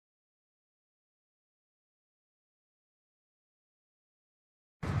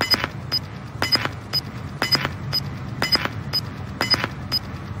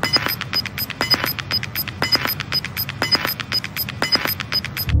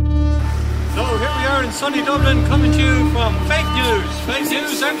here in sunny Dublin, coming to you from fake news. Fake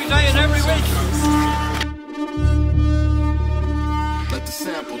news every day and every week.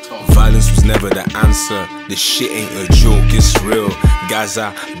 Violence was never the answer. This shit ain't a joke, it's real.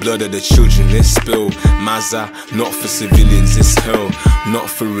 Gaza, blood of the children, it's spill. Maza, not for civilians, it's hell. Not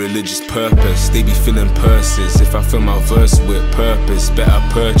for religious purpose. They be filling purses. If I fill my verse with purpose, better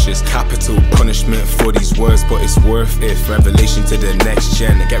purchase capital punishment for these words, but it's worth it. Revelation to the next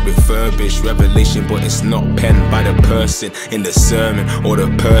gen, get refurbished. Revelation, but it's not penned by the person in the sermon or the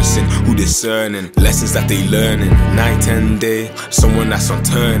person who discerning lessons that they learning. Night and day, someone that's on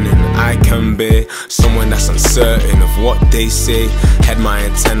turning. I can be someone that's uncertain of what they say. Had my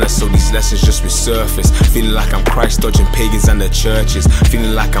antenna, so these lessons just resurface. Feeling like I'm Christ, dodging pagans and the churches.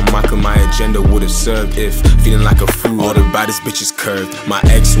 Feeling like I'm Michael, my agenda would have served if. Feeling like a fool, all the baddest bitches curved. My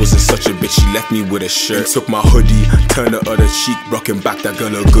ex wasn't such a bitch, she left me with a shirt. Took my hoodie, turned the other cheek, rocking back that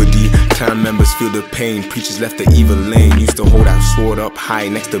girl a goodie. Clan members feel the pain, preachers left the evil lane. Used to hold that sword up high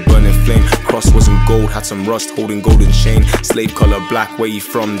next to burning flame. Cross wasn't gold, had some rust, holding golden chain. Slave color black, where you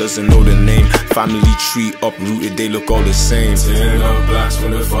from, doesn't know the name. Family tree uprooted, they look all the same. 10 of blacks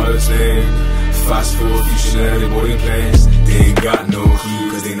from the father's name. Fast forward, future boarding planes. They ain't got no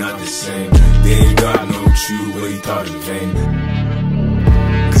clue, cause they not the same. They ain't got no true, what he thought in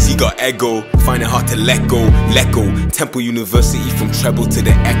vain. Cause he got ego, find it hard to let go. Temple University from treble to the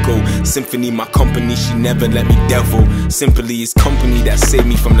echo. Symphony, my company, she never let me devil. Simply it's company that saved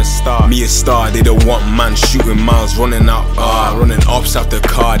me from the start. Me a star, they don't want man shooting miles, running out, running ops out the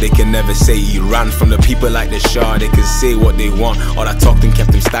car. They can never say he ran from the people like the Shah. They can say what they want, all that talking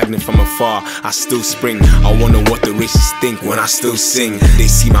kept them stagnant from afar. I still spring, I wonder what the racists think when I still sing. They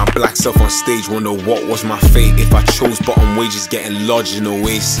see my black self on stage, wonder what was my fate if I chose bottom wages, getting lodged in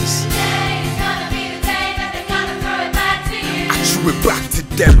Oasis. I drew it back to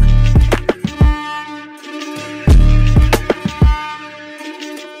them.